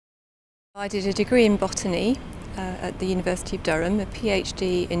I did a degree in botany at the University of Durham, a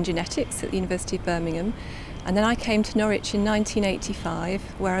PhD in genetics at the University of Birmingham, and then I came to Norwich in 1985,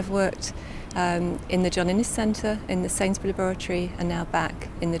 where I've worked in the John Innes Centre, in the Sainsbury Laboratory, and now back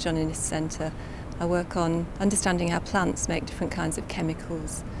in the John Innes Centre. I work on understanding how plants make different kinds of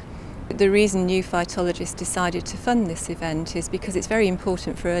chemicals. The reason New Phytologist decided to fund this event is because it's very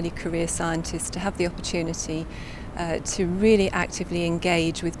important for early career scientists to have the opportunity to really actively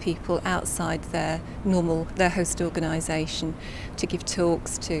engage with people outside their host organisation, to give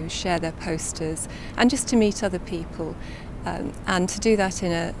talks, to share their posters, and just to meet other people, and to do that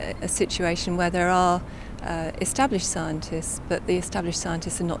in a situation where there are established scientists, but the established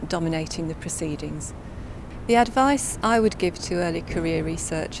scientists are not dominating the proceedings. The advice I would give to early career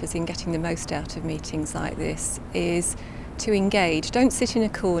researchers in getting the most out of meetings like this is to engage. Don't sit in a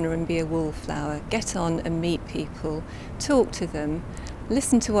corner and be a wallflower. Get on and meet people, talk to them,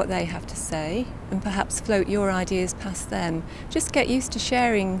 listen to what they have to say, and perhaps float your ideas past them. Just get used to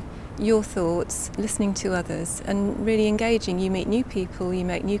sharing your thoughts, listening to others, and really engaging. You meet new people, you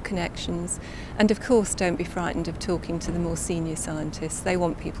make new connections, and of course don't be frightened of talking to the more senior scientists. They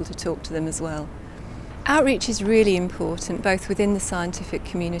want people to talk to them as well. Outreach is really important, both within the scientific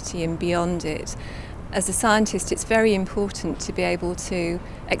community and beyond it. As a scientist, it's very important to be able to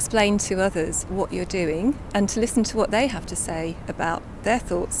explain to others what you're doing and to listen to what they have to say about their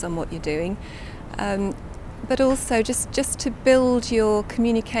thoughts on what you're doing. But also just to build your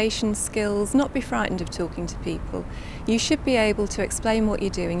communication skills, not be frightened of talking to people. You should be able to explain what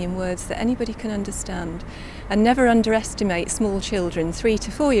you're doing in words that anybody can understand, and never underestimate small children. 3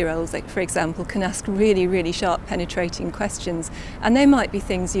 to 4 year olds, like, for example, can ask really, really sharp penetrating questions, and they might be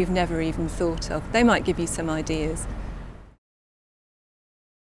things you've never even thought of. They might give you some ideas.